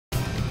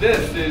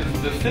This is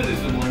the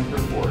CitizenLink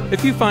Report.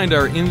 If you find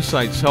our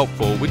insights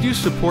helpful, would you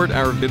support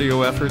our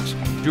video efforts?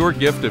 Your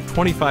gift of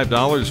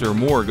 $25 or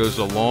more goes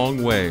a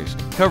long ways.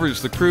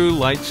 Covers the crew,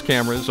 lights,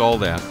 cameras, all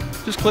that.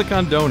 Just click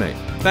on Donate.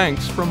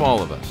 Thanks from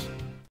all of us.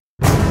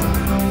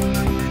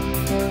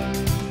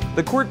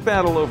 The court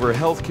battle over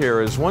health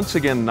care is once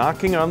again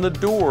knocking on the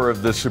door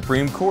of the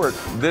Supreme Court.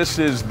 This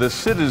is the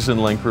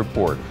CitizenLink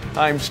Report.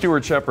 I'm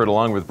Stuart Shepard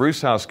along with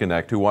Bruce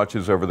Hausknecht, who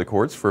watches over the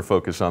courts for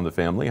Focus on the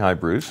Family. Hi,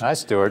 Bruce. Hi,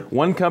 Stuart.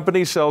 One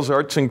company sells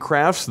arts and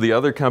crafts. The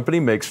other company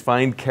makes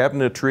fine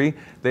cabinetry.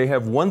 They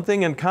have one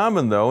thing in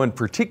common, though, in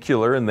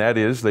particular, and that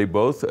is they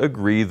both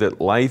agree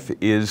that life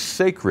is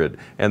sacred.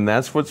 And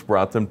that's what's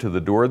brought them to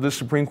the door of the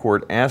Supreme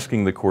Court,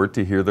 asking the court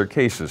to hear their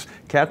cases.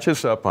 Catch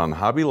us up on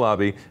Hobby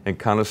Lobby and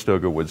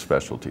Conestoga Wood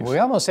Specialties. We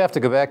almost have to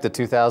go back to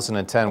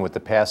 2010 with the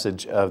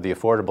passage of the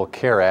Affordable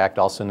Care Act,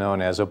 also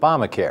known as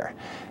Obamacare.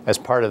 As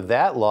part of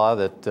that law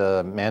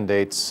that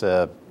mandates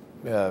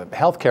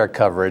health care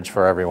coverage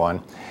for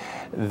everyone,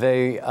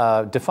 they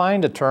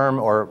defined a term,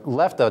 or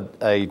left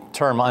a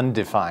term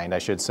undefined, I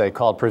should say,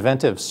 called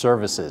preventive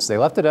services. They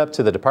left it up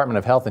to the Department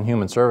of Health and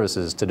Human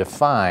Services to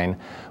define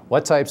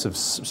what types of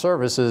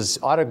services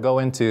ought to go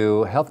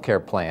into health care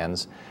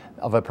plans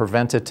of a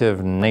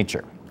preventative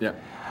nature. Yeah.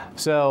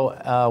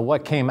 So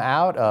what came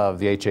out of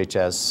the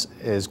HHS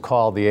is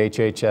called the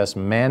HHS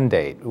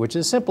mandate, which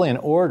is simply an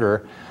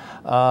order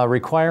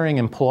requiring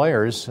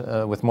employers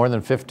with more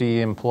than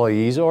 50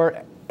 employees,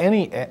 or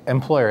any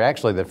employer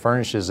actually that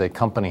furnishes a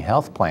company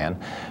health plan,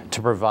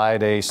 to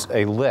provide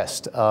a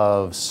list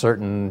of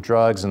certain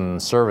drugs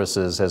and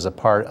services as a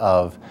part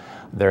of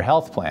their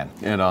health plan.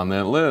 And on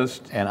that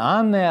list? And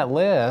on that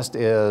list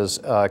is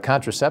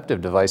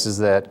contraceptive devices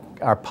that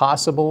are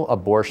possible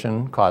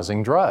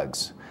abortion-causing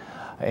drugs.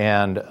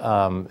 And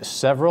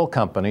several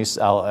companies,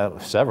 a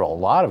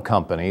lot of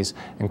companies,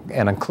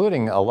 and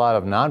including a lot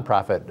of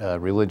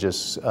nonprofit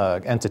religious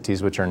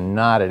entities, which are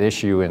not at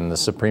issue in the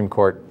Supreme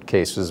Court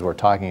cases we're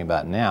talking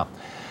about now,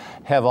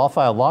 have all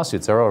filed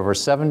lawsuits. There are over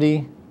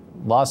 70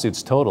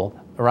 lawsuits total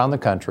around the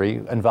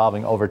country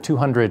involving over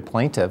 200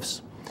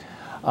 plaintiffs.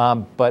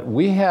 But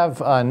we have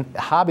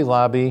Hobby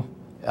Lobby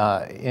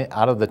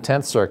out of the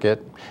 10th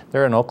Circuit.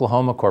 They're an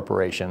Oklahoma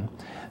corporation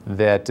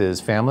that is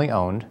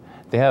family-owned.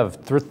 They have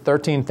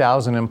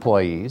 13,000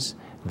 employees.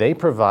 They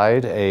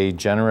provide a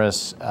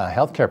generous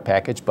healthcare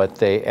package, but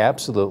they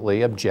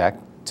absolutely object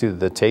to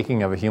the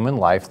taking of a human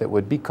life that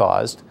would be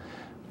caused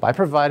by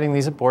providing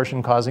these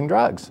abortion-causing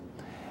drugs.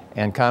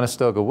 And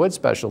Conestoga Wood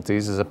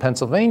Specialties is a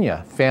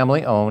Pennsylvania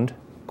family-owned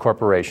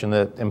corporation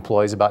that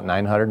employs about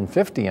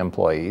 950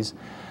 employees,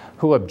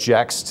 who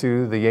objects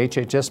to the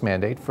HHS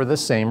mandate for the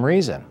same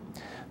reason.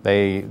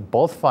 They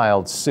both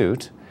filed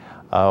suit.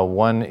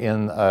 One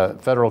in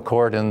federal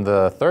court in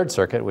the 3rd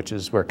Circuit, which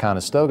is where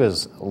Conestoga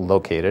is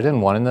located,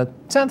 and one in the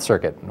 10th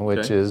Circuit,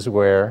 which is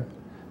where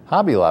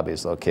Hobby Lobby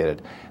is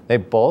located. They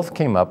both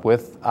came up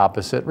with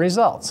opposite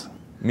results.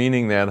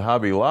 Meaning that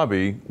Hobby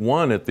Lobby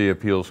won at the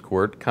appeals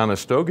court,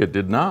 Conestoga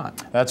did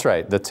not. That's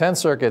right. The 10th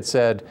Circuit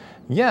said,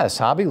 yes,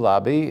 Hobby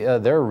Lobby,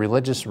 their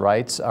religious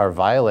rights are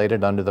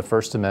violated under the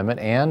First Amendment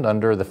and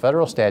under the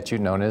federal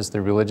statute known as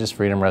the Religious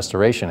Freedom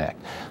Restoration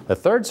Act. The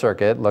 3rd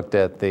Circuit looked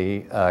at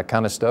the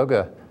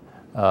Conestoga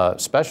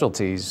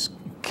Specialties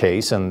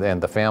case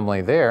and the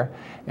family there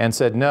and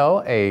said,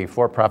 no, a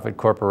for-profit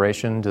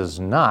corporation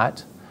does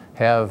not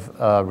have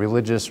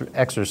religious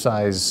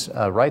exercise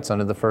rights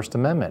under the First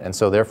Amendment, and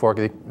so therefore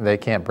they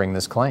can't bring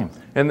this claim.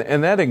 And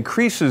that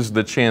increases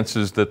the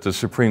chances that the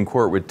Supreme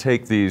Court would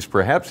take these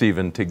perhaps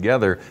even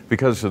together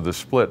because of the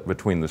split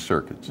between the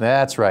circuits.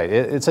 That's right.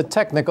 It's a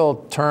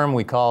technical term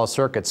we call a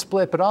circuit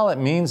split, but all it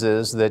means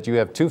is that you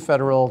have two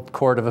federal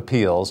court of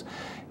appeals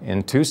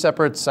in two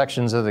separate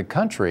sections of the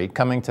country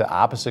coming to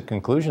opposite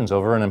conclusions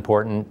over an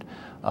important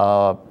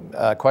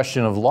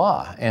question of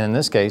law, and in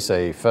this case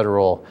a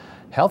federal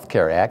Health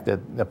Care Act that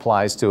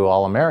applies to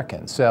all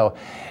Americans. So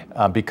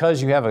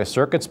because you have a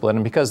circuit split,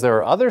 and because there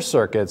are other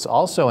circuits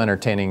also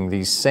entertaining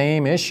these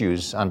same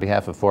issues on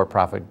behalf of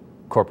for-profit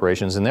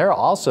corporations, and they're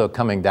also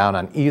coming down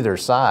on either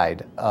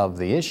side of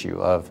the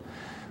issue of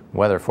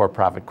whether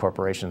for-profit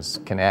corporations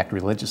can act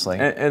religiously.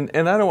 And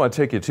I don't want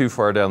to take you too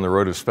far down the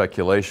road of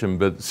speculation,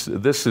 but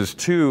this is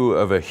two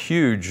of a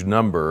huge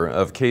number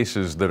of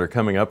cases that are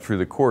coming up through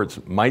the courts.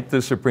 Might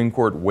the Supreme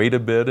Court wait a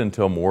bit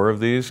until more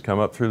of these come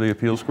up through the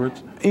appeals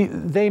courts?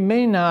 They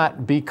may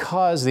not,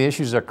 because the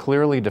issues are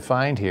clearly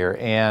defined here,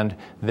 and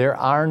there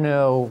are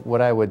no,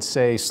 what I would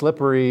say,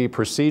 slippery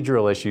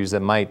procedural issues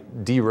that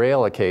might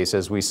derail a case,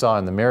 as we saw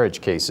in the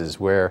marriage cases,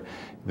 where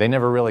they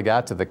never really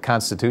got to the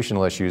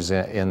constitutional issues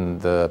in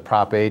the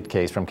Prop 8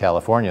 case from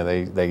California.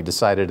 They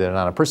decided it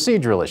on a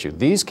procedural issue.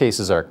 These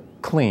cases are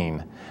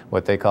clean,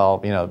 what they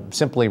call,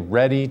 simply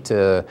ready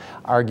to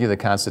argue the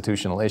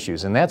constitutional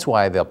issues. And that's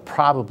why they'll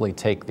probably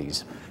take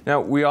these. Now,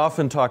 we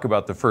often talk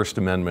about the First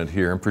Amendment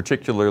here, and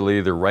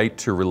particularly the right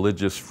to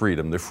religious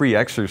freedom, the free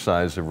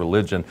exercise of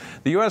religion.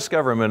 The U.S.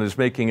 government is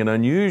making an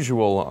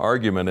unusual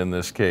argument in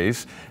this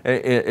case.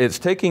 It's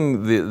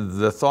taking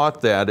the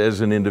thought that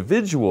as an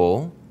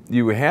individual,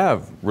 you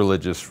have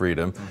religious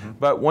freedom,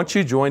 but once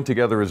you join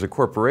together as a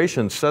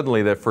corporation,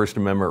 suddenly that First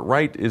Amendment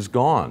right is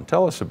gone.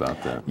 Tell us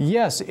about that.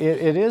 Yes,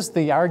 it is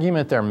the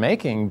argument they're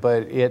making,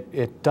 but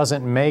it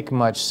doesn't make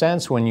much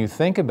sense when you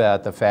think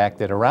about the fact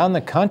that around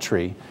the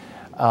country,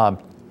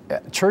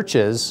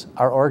 churches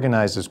are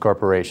organized as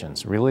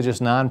corporations.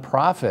 Religious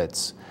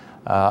nonprofits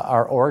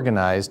are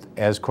organized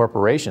as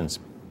corporations.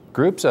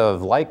 Groups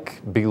of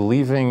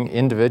like-believing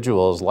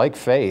individuals, like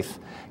faith,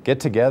 get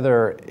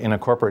together in a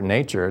corporate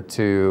nature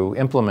to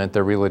implement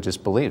their religious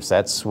beliefs.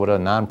 That's what a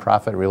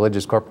nonprofit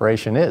religious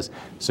corporation is.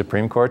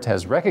 Supreme Court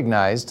has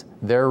recognized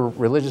their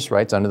religious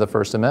rights under the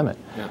First Amendment.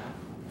 Yeah.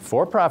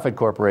 For-profit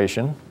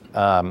corporation,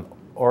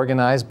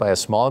 organized by a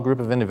small group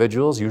of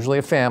individuals, usually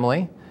a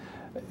family,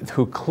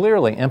 who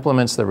clearly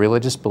implements their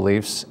religious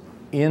beliefs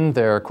in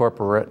their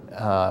corporate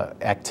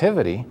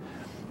activity,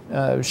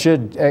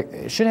 should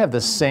have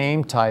the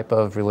same type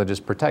of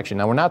religious protection.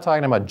 Now, we're not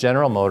talking about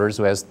General Motors,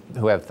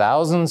 who have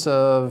thousands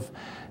of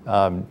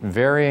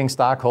varying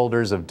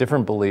stockholders of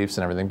different beliefs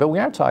and everything, but we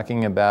are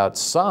talking about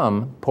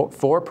some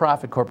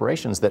for-profit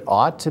corporations that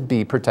ought to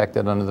be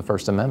protected under the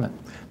First Amendment.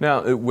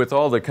 Now, with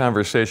all the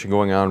conversation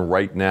going on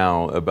right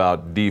now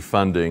about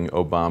defunding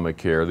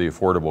Obamacare, the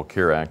Affordable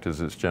Care Act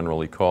as it's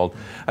generally called,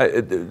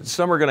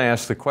 some are going to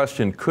ask the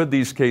question, could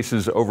these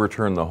cases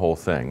overturn the whole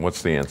thing?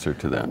 What's the answer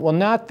to that? Well,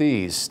 not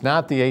these,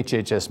 not the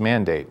HHS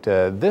mandate.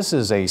 This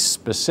is a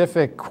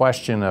specific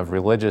question of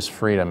religious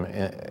freedom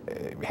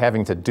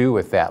having to do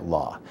with that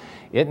law.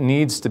 It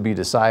needs to be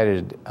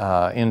decided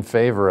in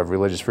favor of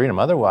religious freedom.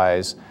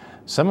 Otherwise,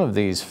 some of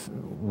these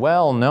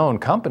well-known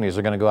companies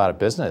are going to go out of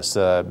business.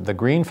 The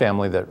Green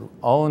family that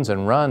owns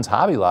and runs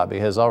Hobby Lobby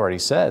has already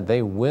said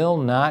they will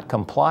not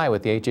comply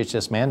with the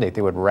HHS mandate.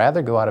 They would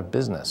rather go out of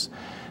business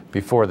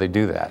before they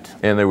do that.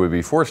 And they would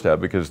be forced out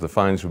because the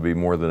fines would be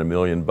more than $1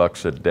 million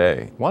a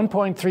day.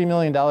 $1.3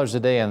 million a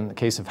day in the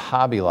case of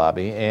Hobby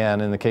Lobby,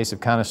 and in the case of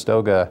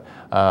Conestoga,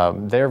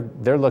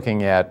 they're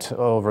looking at,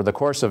 over the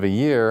course of a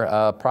year,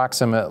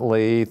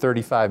 approximately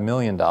 $35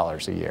 million a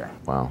year.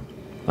 Wow.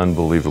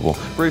 Unbelievable.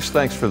 Bruce,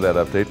 thanks for that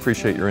update.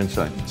 Appreciate your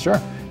insight. Sure.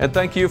 And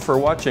thank you for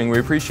watching. We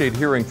appreciate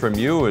hearing from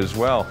you as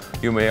well.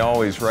 You may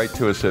always write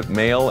to us at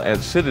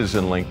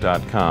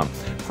mail@citizenlink.com.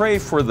 Pray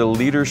for the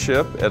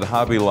leadership at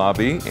Hobby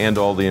Lobby and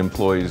all the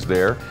employees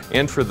there,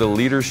 and for the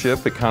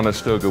leadership at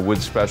Conestoga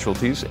Wood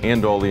Specialties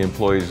and all the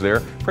employees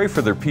there. Pray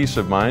for their peace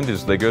of mind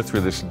as they go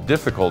through this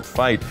difficult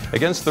fight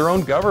against their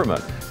own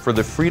government for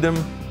the freedom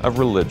of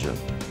religion.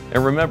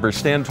 And remember,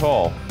 stand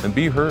tall and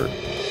be heard.